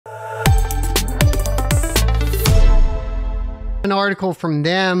An article from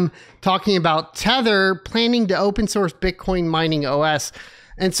them talking about Tether planning to open source Bitcoin mining OS.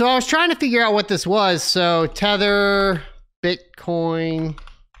 And so I was trying to figure out what this was. So Tether Bitcoin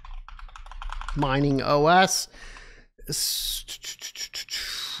mining OS.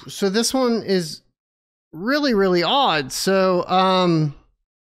 So this one is really, really odd. So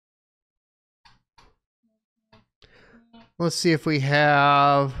let's see if we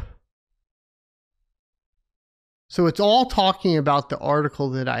have. So it's all talking about the article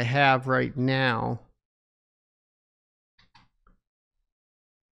that I have right now.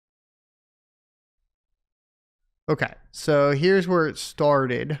 Okay, so here's where it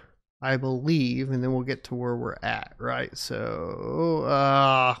started, I believe, and then we'll get to where we're at, right?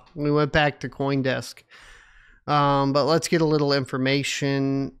 So we went back to CoinDesk, but let's get a little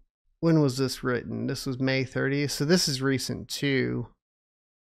information. When was this written? This was May 30th, so this is recent too.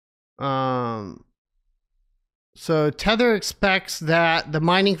 So Tether expects that the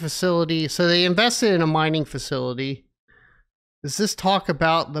mining facility, so they invested in a mining facility. Does this talk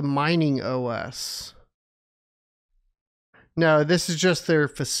about the mining OS? No, this is just their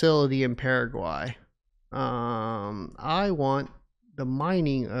facility in Paraguay. I want the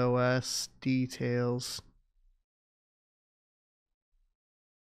mining OS details.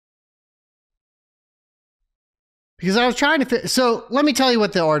 Because I was trying to so let me tell you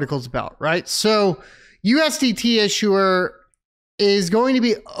what the article's about, right? So USDT issuer is going to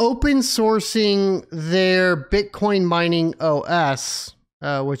be open sourcing their Bitcoin mining OS,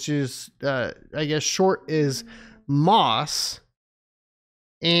 which is, I guess short is MOS.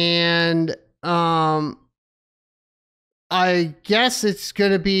 And I guess it's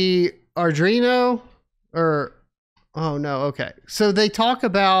going to be Arduino or, oh no, okay. So they talk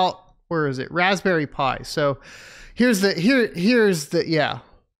about, where is it? Raspberry Pi. So here's the, yeah.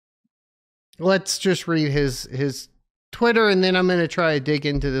 Let's just read his Twitter, and then I'm going to try to dig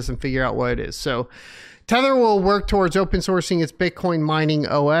into this and figure out what it is. So Tether will work towards open sourcing its Bitcoin mining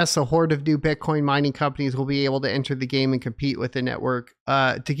OS. A horde of new Bitcoin mining companies will be able to enter the game and compete with the network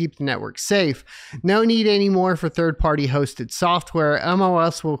to keep the network safe. No need anymore for third-party hosted software.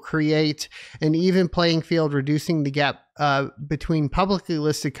 MOS will create an even playing field, reducing the gap between publicly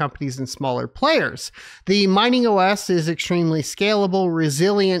listed companies and smaller players. The mining OS is extremely scalable,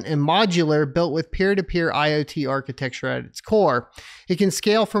 resilient, and modular, built with peer-to-peer IoT architecture at its core. It can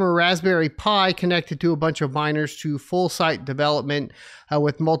scale from a Raspberry Pi connected to a bunch of miners to full site development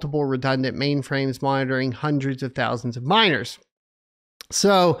with multiple redundant mainframes monitoring hundreds of thousands of miners.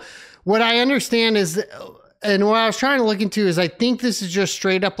 So what I understand is, and what I was trying to look into is, I think this is just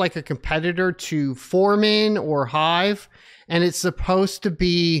straight up like a competitor to Foreman or Hive, and it's supposed to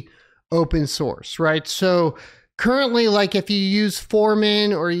be open source, right? So currently, like if you use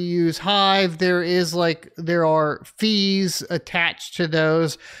Foreman or you use Hive, there are fees attached to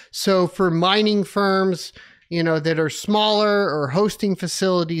those. So for mining firms, you know, that are smaller, or hosting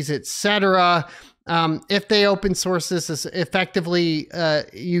facilities, etc., if they open source this, effectively,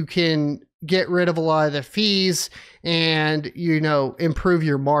 you can get rid of a lot of the fees and, you know, improve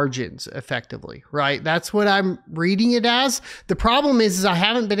your margins effectively, right? That's what I'm reading it as. The problem is I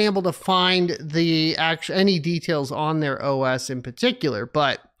haven't been able to find any details on their OS in particular,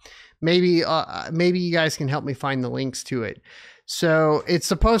 but maybe you guys can help me find the links to it. So it's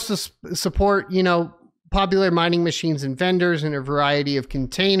supposed to support, you know, popular mining machines and vendors in a variety of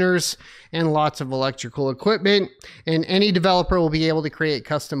containers and lots of electrical equipment. And any developer will be able to create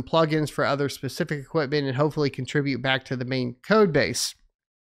custom plugins for other specific equipment and hopefully contribute back to the main code base.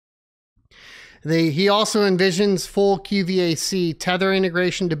 He also envisions full QVAC Tether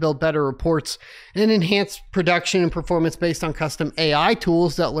integration to build better reports and enhance production and performance based on custom AI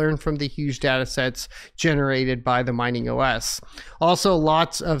tools that learn from the huge data sets generated by the mining OS. Also,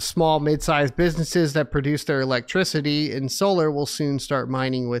 lots of small, mid-sized businesses that produce their electricity and solar will soon start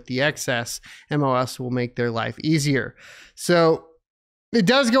mining with the excess. MOS will make their life easier. So it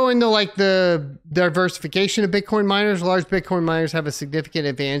does go into like the diversification of Bitcoin miners. Large Bitcoin miners have a significant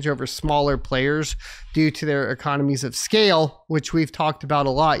advantage over smaller players due to their economies of scale, which we've talked about a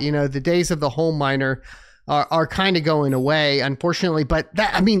lot. You know, the days of the home miner are kind of going away, unfortunately. But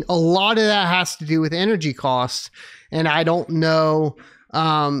that, I mean, a lot of that has to do with energy costs. And I don't know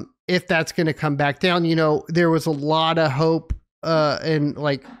if that's going to come back down. You know, there was a lot of hope and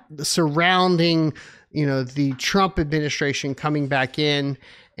like surrounding, you know, the Trump administration coming back in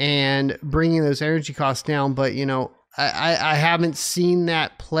and bringing those energy costs down. But, you know, I haven't seen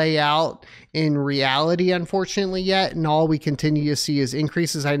that play out in reality, unfortunately, yet. And all we continue to see is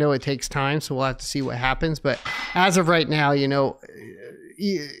increases. I know it takes time, so we'll have to see what happens. But as of right now, you know,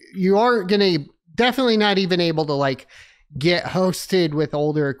 you aren't going to, definitely not even able to like get hosted with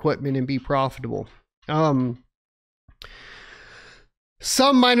older equipment and be profitable.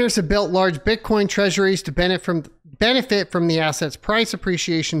 Some miners have built large Bitcoin treasuries to benefit from the asset's price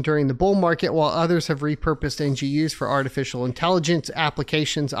appreciation during the bull market, while others have repurposed NGUs for artificial intelligence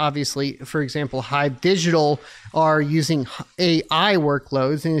applications. Obviously, for example, Hive Digital are using AI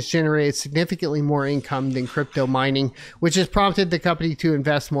workloads and has generated significantly more income than crypto mining, which has prompted the company to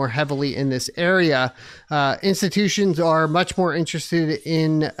invest more heavily in this area. Institutions are much more interested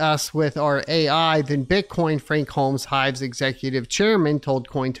in us with our AI than Bitcoin, Frank Holmes, Hive's executive chairman, told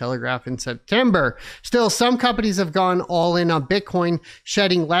Cointelegraph in September. Still, some companies have gone all in on Bitcoin,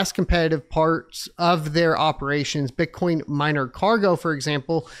 shedding less competitive parts of their operations. Bitcoin miner Cargo, for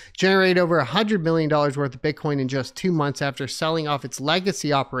example, generated over $100 million worth of Bitcoin in just 2 months after selling off its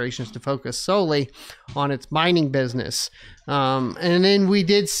legacy operations to focus solely on its mining business. And then we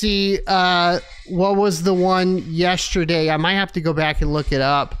did see, what was the one yesterday? I might have to go back and look it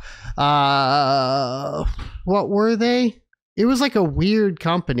up. What were they? It was like a weird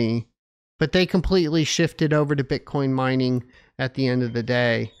company, but they completely shifted over to Bitcoin mining at the end of the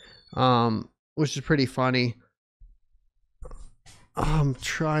day, which is pretty funny. I'm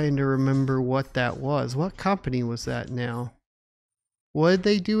trying to remember what that was. What company was that now? What did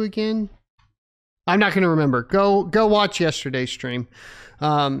they do again? I'm not going to remember. Go watch yesterday's stream.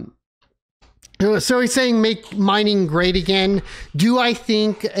 So he's saying make mining great again. Do I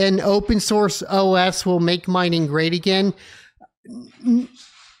think an open source OS will make mining great again?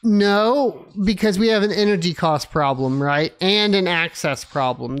 No, because we have an energy cost problem, right? And an access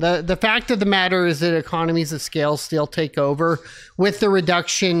problem. The fact of the matter is that economies of scale still take over with the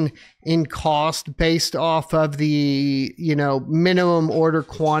reduction in cost based off of the, minimum order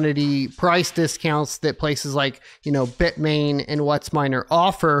quantity price discounts that places like, Bitmain and WhatsMiner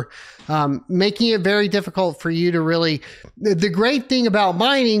offer, making it very difficult for you to really... The great thing about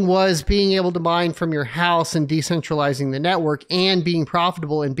mining was being able to mine from your house and decentralizing the network and being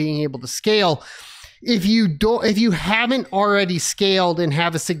profitable and being able to scale. If you haven't already scaled and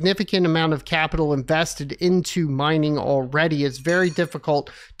have a significant amount of capital invested into mining already, it's very difficult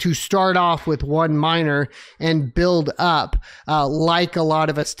to start off with one miner and build up like a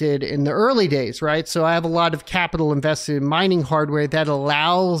lot of us did in the early days, right? So I have a lot of capital invested in mining hardware that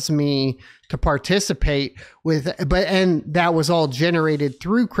allows me to participate and that was all generated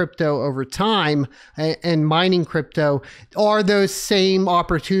through crypto over time and mining crypto. Are those same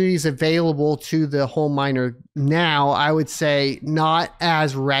opportunities available to the whole miner now? I would say not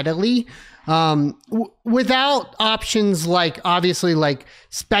as readily. Without options like obviously like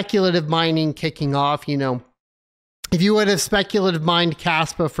speculative mining kicking off, if you would have speculative mined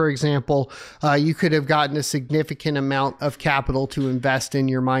kaspa, for example, you could have gotten a significant amount of capital to invest in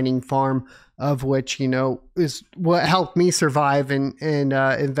your mining farm, of which, is what helped me survive and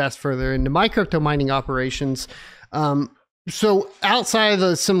invest further into my crypto mining operations. So outside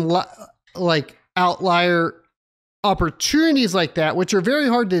of some like outlier opportunities like that, which are very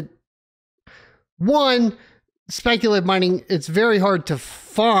hard to, speculative mining, it's very hard to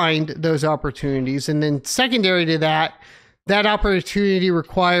find those opportunities. And then secondary to that, that opportunity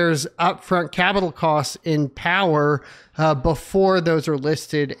requires upfront capital costs in power before those are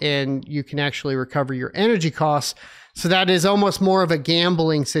listed and you can actually recover your energy costs. So that is almost more of a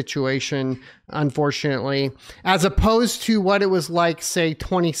gambling situation, unfortunately, as opposed to what it was like, say,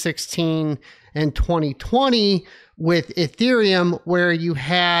 2016 and 2020 with Ethereum, where you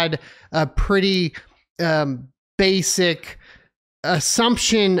had a pretty basic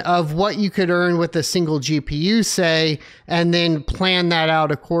assumption of what you could earn with a single GPU, say, and then plan that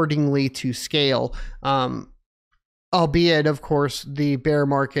out accordingly to scale. Albeit, of course, the bear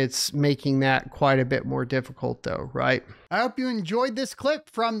market's making that quite a bit more difficult though, right? I hope you enjoyed this clip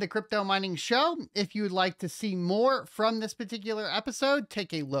from the Crypto Mining Show. If you would like to see more from this particular episode,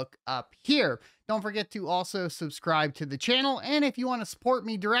 take a look up here. Don't forget to also subscribe to the channel. And if you want to support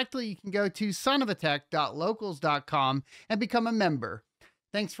me directly, you can go to sonofatech.locals.com and become a member.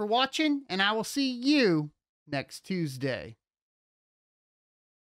 Thanks for watching, and I will see you next Tuesday.